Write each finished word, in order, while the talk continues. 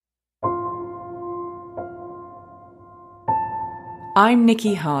I'm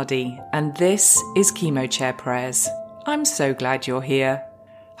Nikki Hardy, and this is Chemo Chair Prayers. I'm so glad you're here.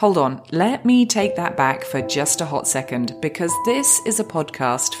 Hold on, let me take that back for just a hot second, because this is a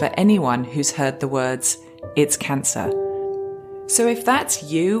podcast for anyone who's heard the words, "It's cancer." So if that's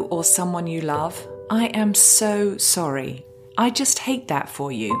you or someone you love, I am so sorry. I just hate that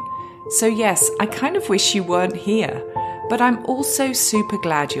for you. So yes, I kind of wish you weren't here. But I'm also super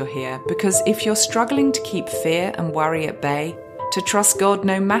glad you're here, because if you're struggling to keep fear and worry at bay, to trust God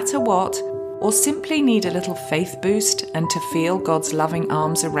no matter what, or simply need a little faith boost and to feel God's loving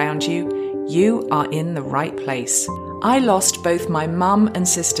arms around you, you are in the right place. I lost both my mum and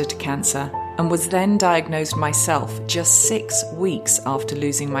sister to cancer and was then diagnosed myself just 6 weeks after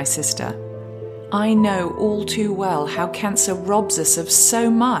losing my sister. I know all too well how cancer robs us of so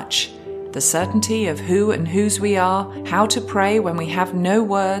much. The certainty of who and whose we are, how to pray when we have no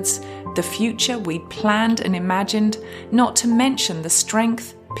words, the future we planned and imagined, not to mention the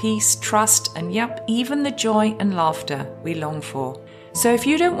strength, peace, trust, and even the joy and laughter we long for. So if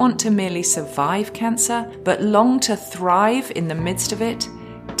you don't want to merely survive cancer, but long to thrive in the midst of it,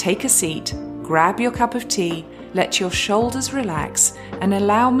 take a seat, grab your cup of tea, let your shoulders relax, and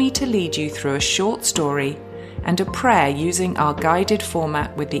allow me to lead you through a short story and a prayer using our guided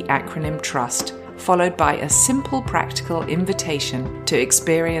format with the acronym TRUST, followed by a simple practical invitation to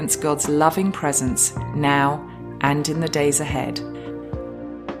experience God's loving presence now and in the days ahead.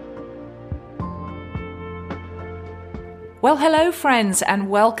 Well, hello friends, and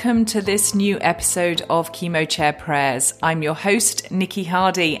welcome to this new episode of Chemo Chair Prayers. I'm your host, Nikki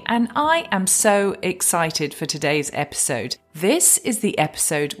Hardy, and I am so excited for today's episode. This is the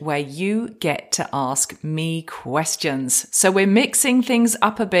episode where you get to ask me questions. So we're mixing things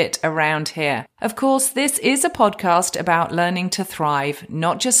up a bit around here. Of course, this is a podcast about learning to thrive,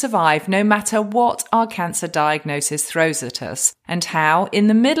 not just survive, no matter what our cancer diagnosis throws at us, and how, in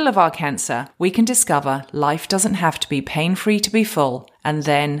the middle of our cancer, we can discover life doesn't have to be pain-free to be full, and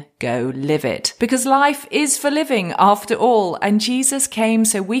then go live it. Because life is for living after all, and Jesus came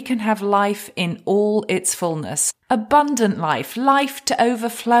so we can have life in all its fullness. Abundant life, life to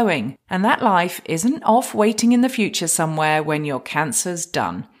overflowing. And that life isn't off waiting in the future somewhere when your cancer's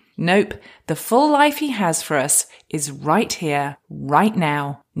done. Nope, the full life he has for us is right here, right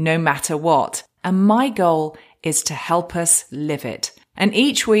now, no matter what. And my goal is to help us live it. And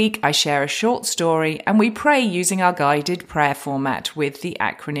each week I share a short story and we pray using our guided prayer format with the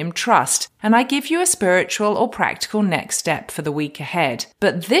acronym TRUST. And I give you a spiritual or practical next step for the week ahead.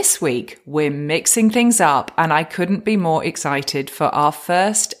 But this week we're mixing things up, and I couldn't be more excited for our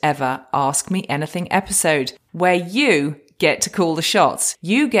first ever Ask Me Anything episode, where you get to call the shots.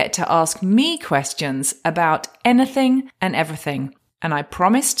 You get to ask me questions about anything and everything. And I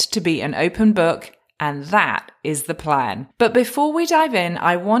promised to be an open book, and that is the plan. But before we dive in,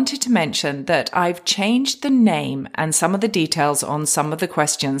 I wanted to mention that I've changed the name and some of the details on some of the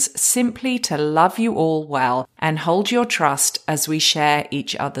questions simply to love you all well and hold your trust as we share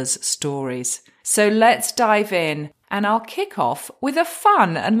each other's stories. So let's dive in, and I'll kick off with a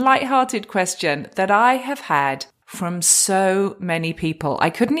fun and light-hearted question that I have had from so many people. I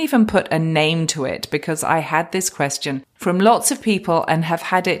couldn't even put a name to it because I had this question from lots of people and have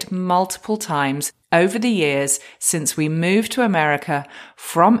had it multiple times over the years since we moved to America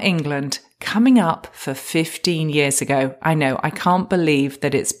from England, coming up for 15 years ago. I know, I can't believe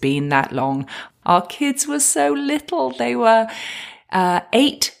that it's been that long. Our kids were so little. They were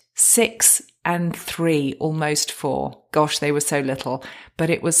 8, 6, and 3, almost 4. Gosh, they were so little, but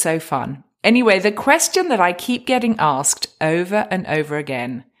it was so fun. Anyway, the question that I keep getting asked over and over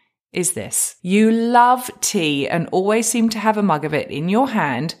again is this. You love tea and always seem to have a mug of it in your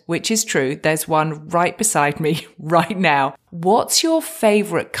hand, which is true. There's one right beside me right now. What's your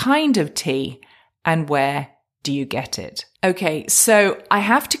favorite kind of tea and where do you get it? Okay, so I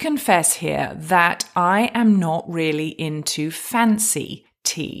have to confess here that I am not really into fancy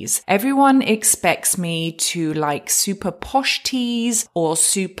teas. Everyone expects me to like super posh teas or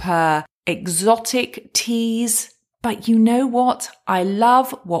super exotic teas, but you know what? I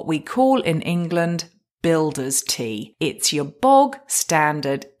love what we call in England builder's tea. It's your bog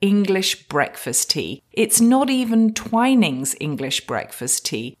standard English breakfast tea. It's not even Twining's English breakfast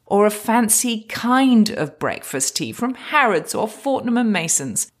tea or a fancy kind of breakfast tea from Harrods or Fortnum &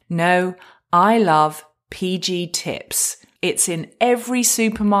 Mason's. No, I love PG Tips. It's in every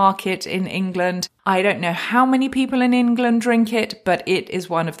supermarket in England. I don't know how many people in England drink it, but it is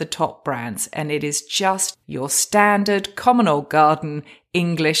one of the top brands, and it is just your standard common old garden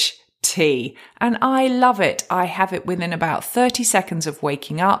English tea. And I love it. I have it within about 30 seconds of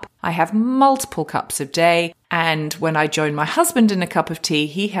waking up. I have multiple cups a day. And when I join my husband in a cup of tea,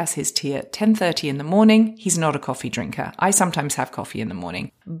 he has his tea at 10:30 in the morning. He's not a coffee drinker. I sometimes have coffee in the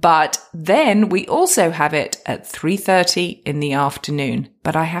morning. But then we also have it at 3:30 in the afternoon.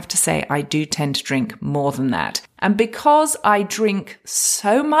 But I have to say, I do tend to drink more than that. And because I drink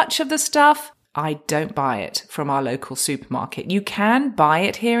so much of the stuff, I don't buy it from our local supermarket. You can buy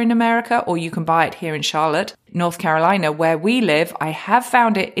it here in America, or you can buy it here in Charlotte, North Carolina, where we live. I have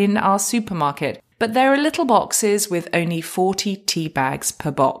found it in our supermarket, but there are little boxes with only 40 tea bags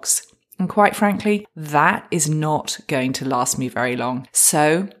per box. And quite frankly, that is not going to last me very long.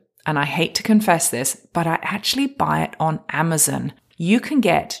 So, and I hate to confess this, but I actually buy it on Amazon. You can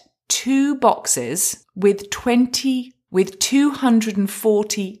get 2 boxes with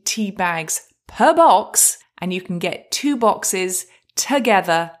 240 tea bags per box, and you can get 2 boxes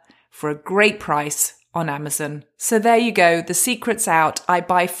together for a great price on Amazon. So there you go. The secret's out. I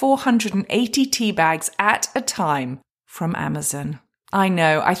buy 480 tea bags at a time from Amazon. I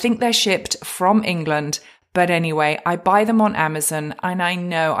know, I think they're shipped from England, but anyway, I buy them on Amazon, and I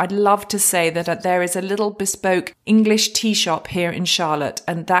know I'd love to say that there is a little bespoke English tea shop here in Charlotte,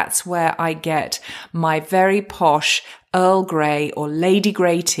 and that's where I get my very posh Earl Grey or Lady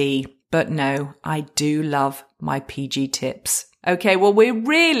Grey tea. But no, I do love my PG tips. Okay, well, we're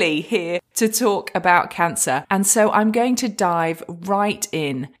really here to talk about cancer. And so I'm going to dive right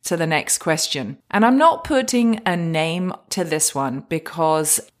in to the next question. And I'm not putting a name to this one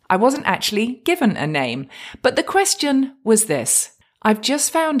because I wasn't actually given a name. But the question was this: I've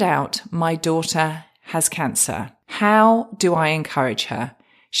just found out my daughter has cancer. How do I encourage her?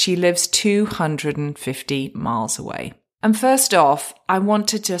 She lives 250 miles away. And first off, I want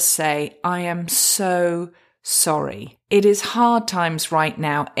to just say I am so sorry. It is hard times right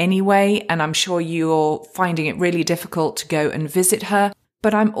now anyway, and I'm sure you're finding it really difficult to go and visit her.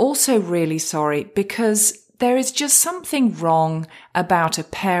 But I'm also really sorry because there is just something wrong about a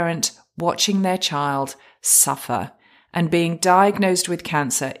parent watching their child suffer. And being diagnosed with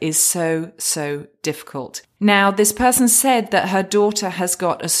cancer is so difficult. Now, this person said that her daughter has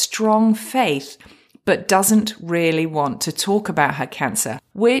got a strong faith, but doesn't really want to talk about her cancer,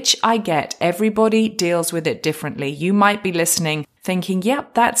 which I get. Everybody deals with it differently. You might be listening thinking,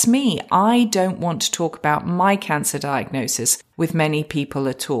 yep, that's me. I don't want to talk about my cancer diagnosis with many people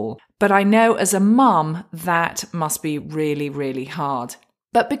at all. But I know as a mum, that must be really hard.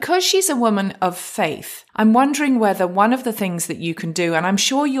 But because she's a woman of faith, I'm wondering whether one of the things that you can do, and I'm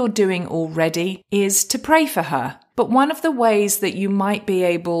sure you're doing already, is to pray for her. But one of the ways that you might be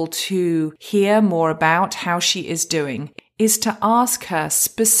able to hear more about how she is doing is to ask her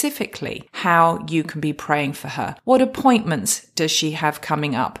specifically how you can be praying for her. What appointments does she have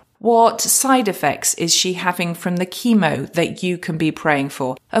coming up? What side effects is she having from the chemo that you can be praying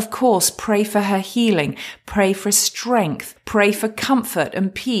for? Of course, pray for her healing, pray for strength, pray for comfort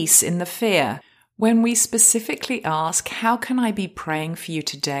and peace in the fear. When we specifically ask, how can I be praying for you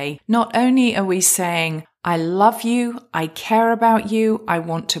today? Not only are we saying, I love you, I care about you, I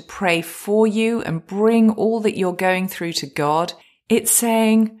want to pray for you and bring all that you're going through to God. It's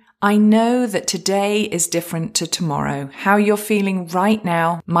saying, I know that today is different to tomorrow. How you're feeling right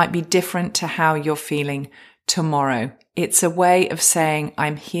now might be different to how you're feeling tomorrow. It's a way of saying,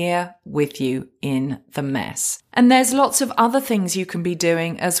 I'm here with you in the mess. And there's lots of other things you can be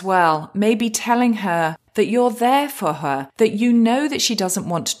doing as well. Maybe telling her that you're there for her, that you know that she doesn't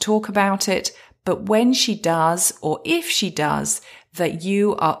want to talk about it, but when she does, or if she does, that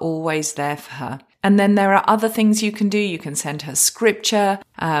you are always there for her. And then there are other things you can do. You can send her scripture,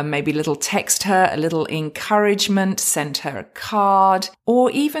 maybe text her a little encouragement, send her a card,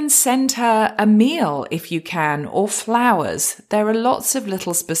 or even send her a meal if you can, or flowers. There are lots of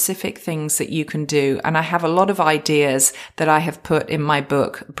little specific things that you can do. And I have a lot of ideas that I have put in my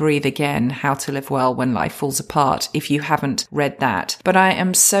book, Breathe Again, How to Live Well When Life Falls Apart, if you haven't read that. But I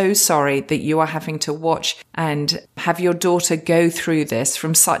am so sorry that you are having to watch and have your daughter go through this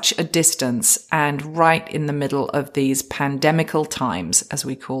from such a distance and right in the middle of these pandemical times, as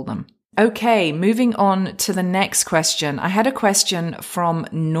we call them. Okay, moving on to the next question. I had a question from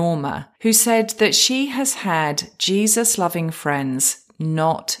Norma, who said that she has had Jesus-loving friends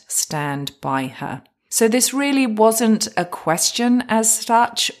not stand by her. So this really wasn't a question as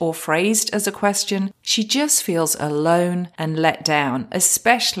such or phrased as a question. She just feels alone and let down,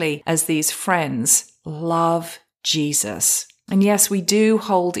 especially as these friends love Jesus. And yes, we do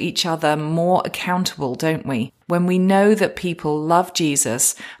hold each other more accountable, don't we? When we know that people love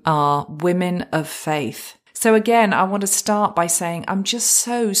Jesus, are women of faith. So again, I want to start by saying, I'm just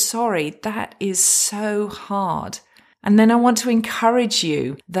so sorry. That is so hard. And then I want to encourage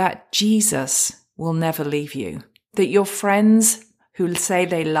you that Jesus will never leave you, that your friends who say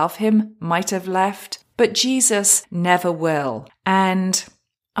they love him might have left, but Jesus never will. And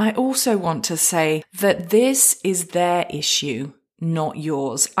I also want to say that this is their issue, not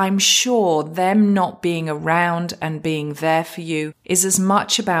yours. I'm sure them not being around and being there for you is as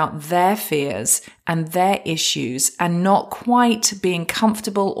much about their fears and their issues and not quite being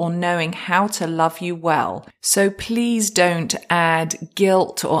comfortable or knowing how to love you well. So please don't add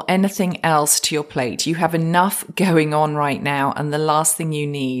guilt or anything else to your plate. You have enough going on right now, and the last thing you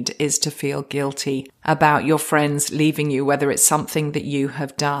need is to feel guilty about your friends leaving you, whether it's something that you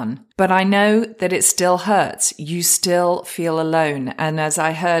have done. But I know that it still hurts. You still feel alone. And as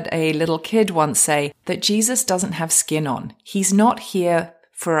I heard a little kid once say, that Jesus doesn't have skin on. He's not here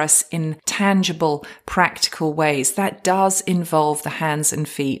for us in tangible, practical ways. That does involve the hands and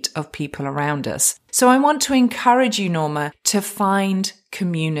feet of people around us. So I want to encourage you, Norma, to find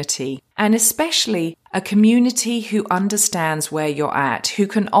community, and especially a community who understands where you're at, who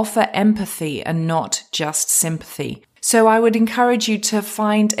can offer empathy and not just sympathy. So I would encourage you to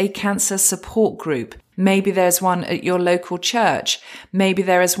find a cancer support group. Maybe there's one at your local church. Maybe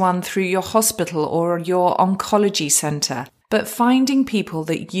there is one through your hospital or your oncology center. But finding people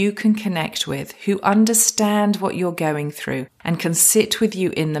that you can connect with, who understand what you're going through and can sit with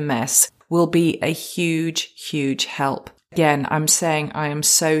you in the mess, will be a huge, huge help. Again, I'm saying I am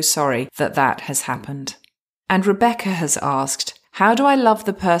so sorry that that has happened. And Rebecca has asked, how do I love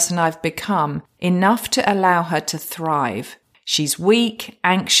the person I've become enough to allow her to thrive? She's weak,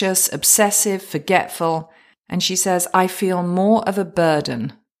 anxious, obsessive, forgetful, and she says, I feel more of a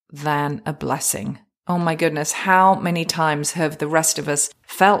burden than a blessing. Oh my goodness, how many times have the rest of us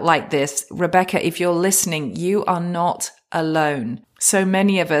felt like this? Rebecca, if you're listening, you are not alone. So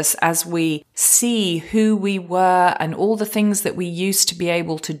many of us, as we see who we were and all the things that we used to be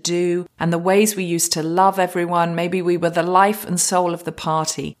able to do and the ways we used to love everyone, maybe we were the life and soul of the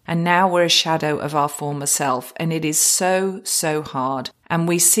party, and now we're a shadow of our former self. And it is so, so hard. And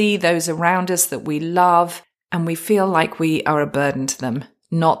we see those around us that we love and we feel like we are a burden to them,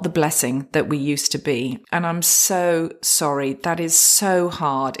 not the blessing that we used to be. And I'm so sorry. That is so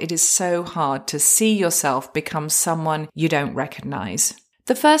hard. It is so hard to see yourself become someone you don't recognize.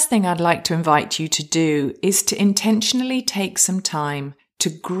 The first thing I'd like to invite you to do is to intentionally take some time to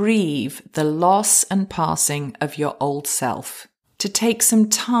grieve the loss and passing of your old self. To take some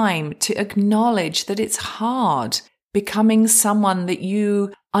time to acknowledge that it's hard becoming someone that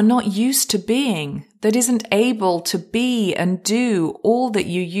you are not used to being, that isn't able to be and do all that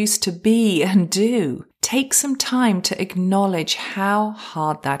you used to be and do. Take some time to acknowledge how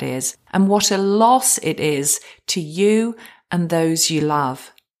hard that is and what a loss it is to you and those you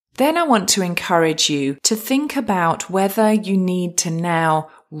love. Then I want to encourage you to think about whether you need to now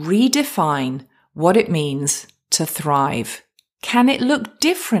redefine what it means to thrive. Can it look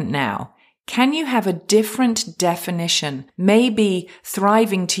different now? Can you have a different definition? Maybe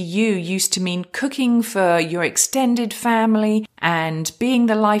thriving to you used to mean cooking for your extended family and being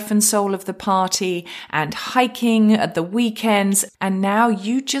the life and soul of the party and hiking at the weekends, and now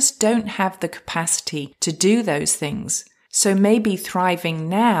you just don't have the capacity to do those things. So maybe thriving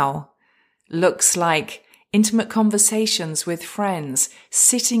now looks like intimate conversations with friends,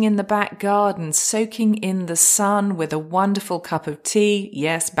 sitting in the back garden, soaking in the sun with a wonderful cup of tea.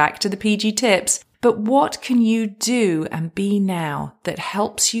 Yes, back to the PG tips. But what can you do and be now that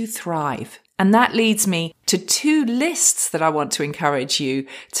helps you thrive? And that leads me to 2 lists that I want to encourage you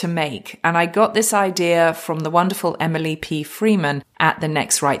to make. And I got this idea from the wonderful Emily P. Freeman at the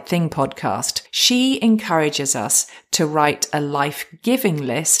Next Right Thing podcast. She encourages us to write a life-giving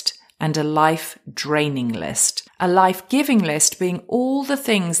list and a life-draining list. A life-giving list being all the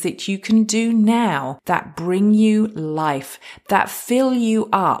things that you can do now that bring you life, that fill you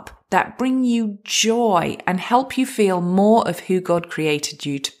up, that bring you joy and help you feel more of who God created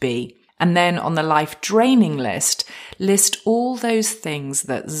you to be. And then on the life-draining list, list all those things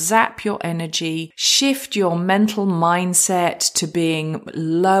that zap your energy, shift your mental mindset to being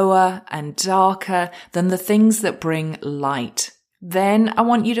lower and darker than the things that bring light. Then I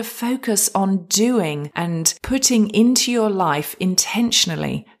want you to focus on doing and putting into your life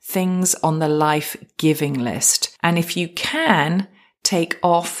intentionally things on the life-giving list. And if you can, take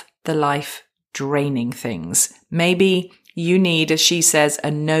off the life-draining things. Maybe you need, as she says, a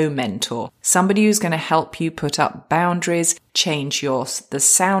no mentor. Somebody who's going to help you put up boundaries, change the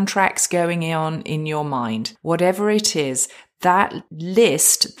soundtracks going on in your mind. Whatever it is, that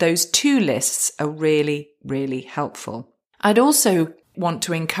list, those 2 lists are really, really helpful. I'd also want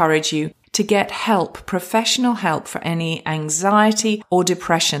to encourage you to get help, professional help for any anxiety or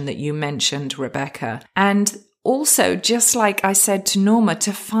depression that you mentioned, Rebecca. And also, just like I said to Norma,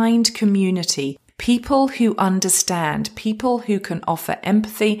 to find community. People who understand, people who can offer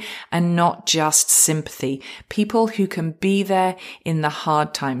empathy and not just sympathy, people who can be there in the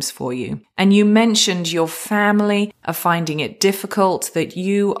hard times for you. And you mentioned your family are finding it difficult, that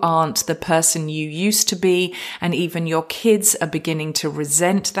you aren't the person you used to be, and even your kids are beginning to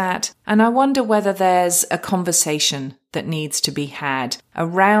resent that. And I wonder whether there's a conversation that needs to be had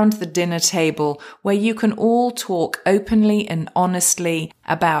around the dinner table where you can all talk openly and honestly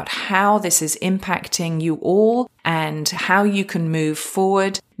about how this is impacting you all and how you can move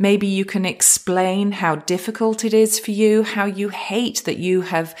forward. Maybe you can explain how difficult it is for you, how you hate that you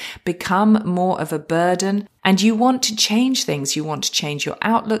have become more of a burden, and you want to change things. You want to change your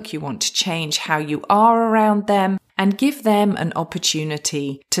outlook. You want to change how you are around them and give them an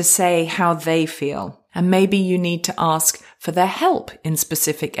opportunity to say how they feel. And maybe you need to ask for their help in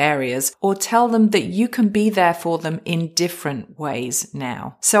specific areas or tell them that you can be there for them in different ways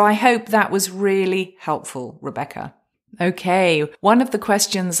now. So I hope that was really helpful, Rebecca. Okay, one of the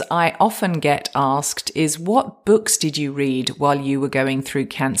questions I often get asked is, what books did you read while you were going through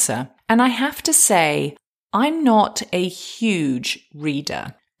cancer? And I have to say, I'm not a huge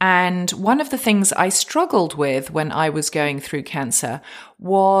reader. And one of the things I struggled with when I was going through cancer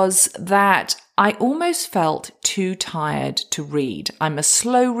was that I almost felt too tired to read. I'm a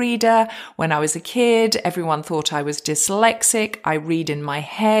slow reader. When I was a kid, everyone thought I was dyslexic. I read in my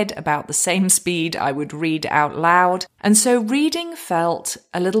head about the same speed I would read out loud. And so reading felt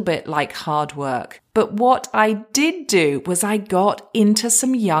a little bit like hard work. But what I did do was I got into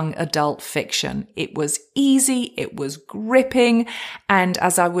some young adult fiction. It was easy, it was gripping, and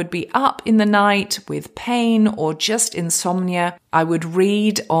as I would be up in the night with pain or just insomnia, I would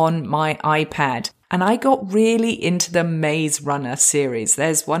read on my iPad. And I got really into the Maze Runner series.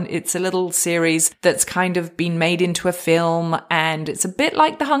 There's one, it's a little series that's kind of been made into a film, and it's a bit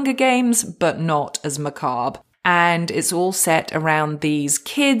like the Hunger Games, but not as macabre. And it's all set around these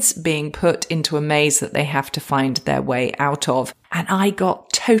kids being put into a maze that they have to find their way out of. And I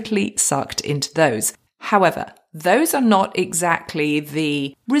got totally sucked into those. However, those are not exactly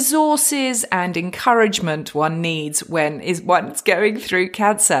the resources and encouragement one needs when one's going through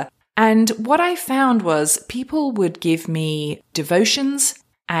cancer. And what I found was people would give me devotions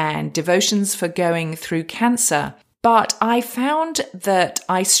and devotions for going through cancer. But I found that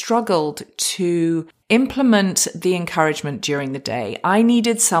I struggled to implement the encouragement during the day. I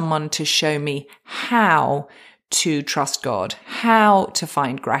needed someone to show me how to trust God, how to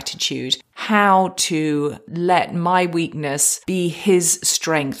find gratitude, how to let my weakness be His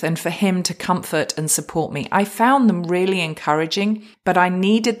strength, and for Him to comfort and support me. I found them really encouraging, but I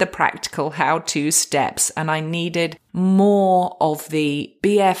needed the practical how-to steps, and I needed more of the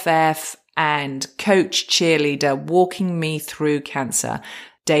BFF and coach cheerleader walking me through cancer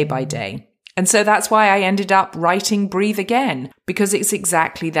day by day. And so that's why I ended up writing Breathe Again, because it's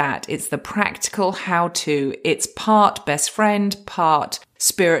exactly that. It's the practical how-to. It's part best friend, part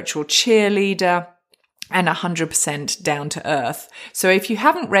spiritual cheerleader, and 100% down to earth. So if you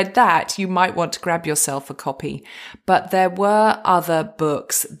haven't read that, you might want to grab yourself a copy. But there were other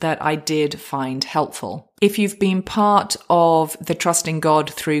books that I did find helpful. If you've been part of the Trusting God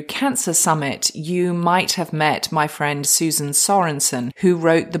Through Cancer Summit, you might have met my friend Susan Sorensen, who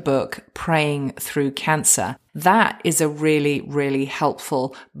wrote the book Praying Through Cancer. That is a really, really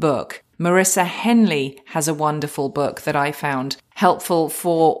helpful book. Marissa Henley has a wonderful book that I found helpful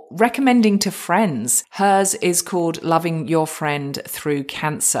for recommending to friends. Hers is called Loving Your Friend Through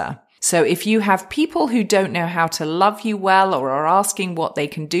Cancer. So if you have people who don't know how to love you well or are asking what they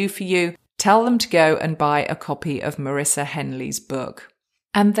can do for you, tell them to go and buy a copy of Marissa Henley's book.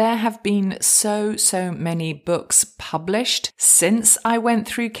 And there have been so many books published since I went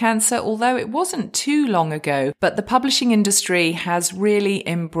through cancer, although it wasn't too long ago. But the publishing industry has really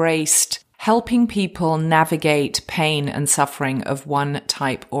embraced helping people navigate pain and suffering of one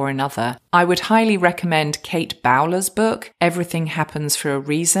type or another. I would highly recommend Kate Bowler's book, Everything Happens for a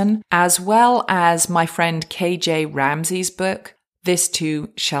Reason, as well as my friend KJ Ramsey's book, This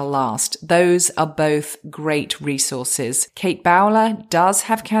Too Shall Last. Those are both great resources. Kate Bowler does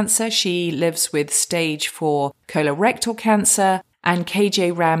have cancer. She lives with stage 4 colorectal cancer. And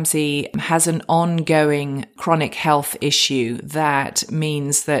KJ Ramsey has an ongoing chronic health issue that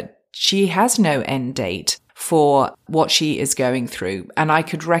means that she has no end date for what she is going through. And I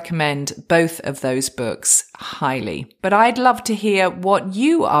could recommend both of those books highly. But I'd love to hear what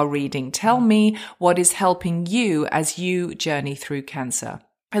you are reading. Tell me what is helping you as you journey through cancer.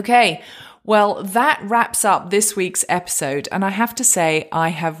 Okay, well, that wraps up this week's episode, and I have to say I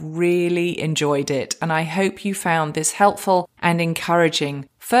have really enjoyed it, and I hope you found this helpful and encouraging.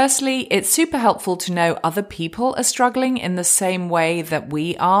 Firstly, it's super helpful to know other people are struggling in the same way that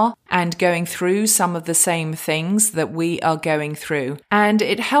we are and going through some of the same things that we are going through. And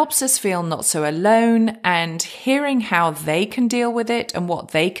it helps us feel not so alone, and hearing how they can deal with it and what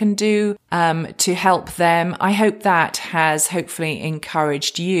they can do to help them. I hope that has hopefully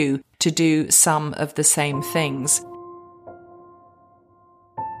encouraged you to do some of the same things.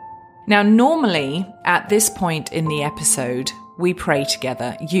 Now, normally at this point in the episode, we pray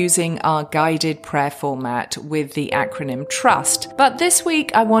together using our guided prayer format with the acronym TRUST. But this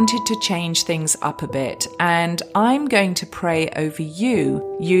week I wanted to change things up a bit, and I'm going to pray over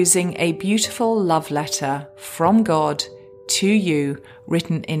you using a beautiful love letter from God to you,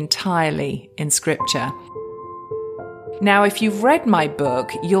 written entirely in Scripture. Now, if you've read my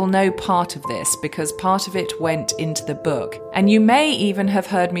book, you'll know part of this because part of it went into the book. And you may even have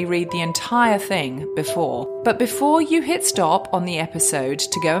heard me read the entire thing before. But before you hit stop on the episode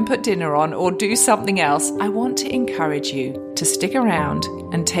to go and put dinner on or do something else, I want to encourage you to stick around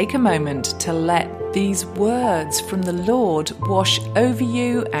and take a moment to let these words from the Lord wash over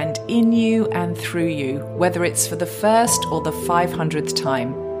you and in you and through you, whether it's for the first or the 500th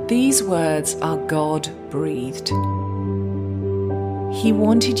time. These words are God-breathed. He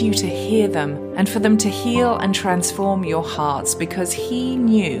wanted you to hear them and for them to heal and transform your hearts because He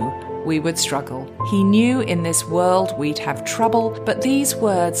knew we would struggle. He knew in this world we'd have trouble, but these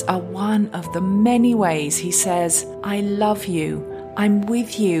words are one of the many ways He says, I love you, I'm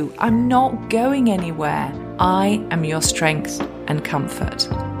with you, I'm not going anywhere. I am your strength and comfort.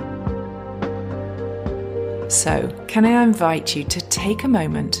 So, can I invite you to take a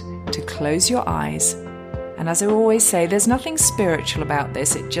moment to close your eyes? And as I always say, there's nothing spiritual about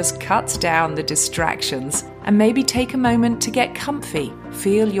this. It just cuts down the distractions. And maybe take a moment to get comfy.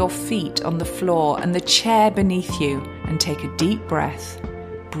 Feel your feet on the floor and the chair beneath you. And take a deep breath.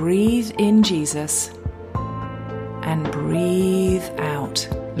 Breathe in Jesus. And breathe out,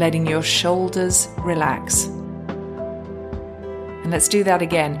 letting your shoulders relax. And let's do that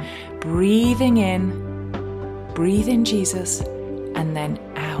again. Breathing in. Breathe in Jesus. And then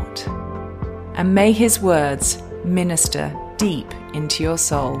out. And may His words minister deep into your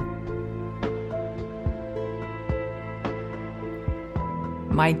soul.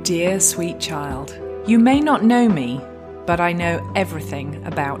 My dear sweet child, you may not know me, but I know everything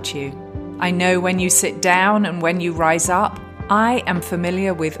about you. I know when you sit down and when you rise up. I am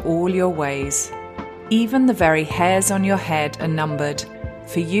familiar with all your ways. Even the very hairs on your head are numbered,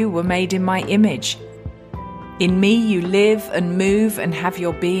 for you were made in my image. In me you live and move and have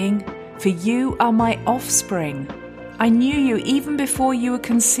your being. For you are my offspring. I knew you even before you were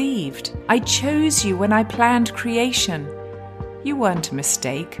conceived. I chose you when I planned creation. You weren't a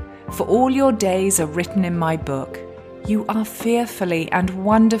mistake, for all your days are written in my book. You are fearfully and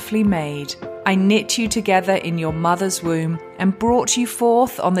wonderfully made. I knit you together in your mother's womb and brought you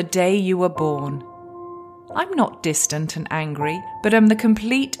forth on the day you were born. I'm not distant and angry, but am the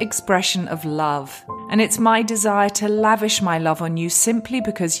complete expression of love. And it's my desire to lavish my love on you simply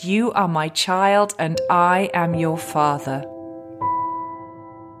because you are my child and I am your father.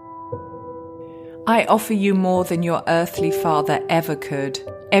 I offer you more than your earthly father ever could.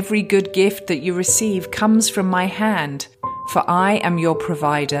 Every good gift that you receive comes from my hand, for I am your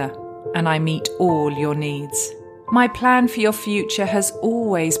provider, and I meet all your needs. My plan for your future has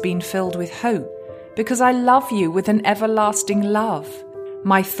always been filled with hope, because I love you with an everlasting love.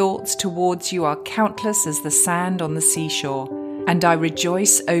 My thoughts towards you are countless as the sand on the seashore, and I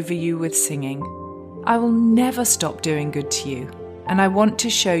rejoice over you with singing. I will never stop doing good to you, and I want to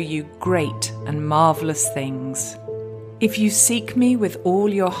show you great and marvelous things. If you seek me with all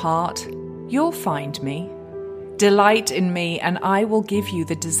your heart, you'll find me. Delight in me, and I will give you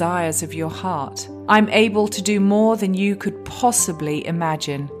the desires of your heart. I'm able to do more than you could possibly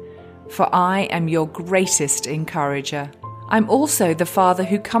imagine, for I am your greatest encourager. I'm also the Father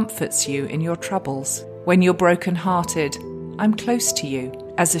who comforts you in your troubles. When you're broken-hearted, I'm close to you.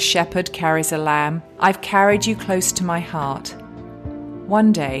 As a shepherd carries a lamb, I've carried you close to my heart.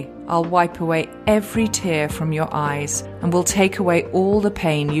 One day, I'll wipe away every tear from your eyes and will take away all the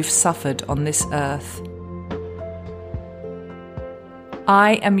pain you've suffered on this earth.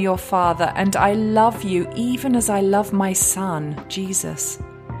 I am your Father, and I love you even as I love my Son, Jesus.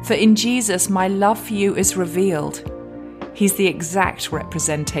 For in Jesus, my love for you is revealed. He's the exact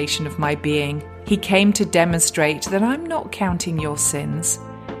representation of my being. He came to demonstrate that I'm not counting your sins.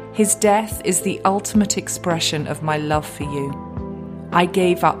 His death is the ultimate expression of my love for you. I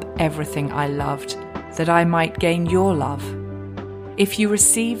gave up everything I loved, that I might gain your love. If you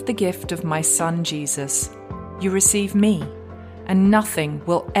receive the gift of my Son Jesus, you receive me, and nothing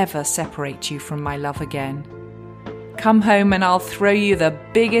will ever separate you from my love again. Come home and I'll throw you the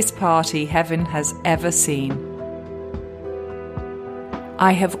biggest party heaven has ever seen.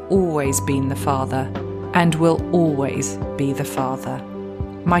 I have always been the Father, and will always be the Father.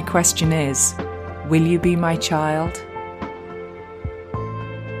 My question is, will you be my child?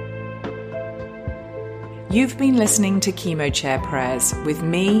 You've been listening to Chemo Chair Prayers with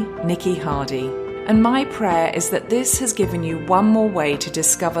me, Nikki Hardy, and my prayer is that this has given you one more way to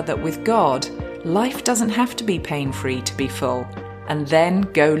discover that with God, life doesn't have to be pain-free to be full, and then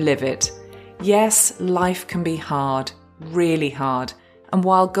go live it. Yes, life can be hard, really hard, and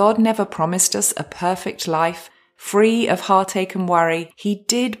while God never promised us a perfect life, free of heartache and worry, He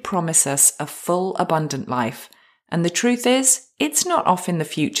did promise us a full, abundant life. And the truth is, it's not off in the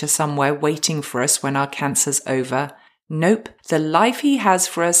future somewhere waiting for us when our cancer's over. Nope, the life He has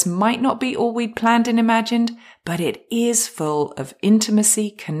for us might not be all we'd planned and imagined, but it is full of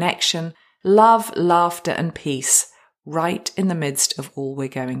intimacy, connection, love, laughter, and peace, right in the midst of all we're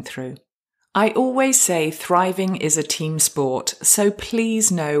going through. I always say thriving is a team sport, so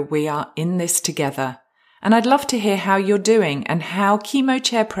please know we are in this together. And I'd love to hear how you're doing and how Chemo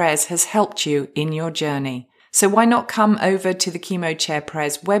Chair Prayers has helped you in your journey. So why not come over to the Chemo Chair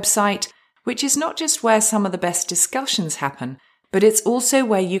Prayers website, which is not just where some of the best discussions happen, but it's also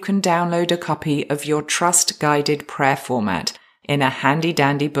where you can download a copy of your trust-guided prayer format in a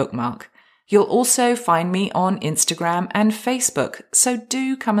handy-dandy bookmark. You'll also find me on Instagram and Facebook, so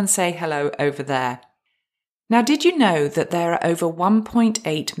do come and say hello over there. Now, did you know that there are over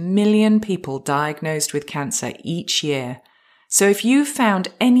 1.8 million people diagnosed with cancer each year? So if you found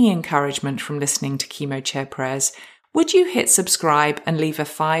any encouragement from listening to Chemo Chair Prayers, would you hit subscribe and leave a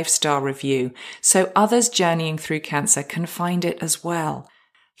 5-star review so others journeying through cancer can find it as well?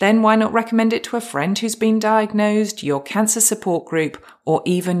 Then why not recommend it to a friend who's been diagnosed, your cancer support group, or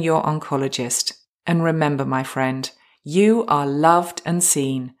even your oncologist? And remember, my friend, you are loved and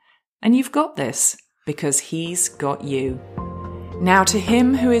seen, and you've got this because He's got you. Now to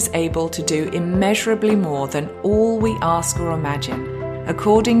Him who is able to do immeasurably more than all we ask or imagine,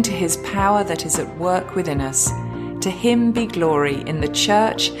 according to His power that is at work within us, to Him be glory in the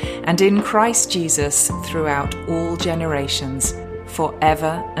church and in Christ Jesus throughout all generations,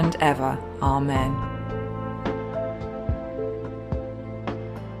 forever and ever. Amen.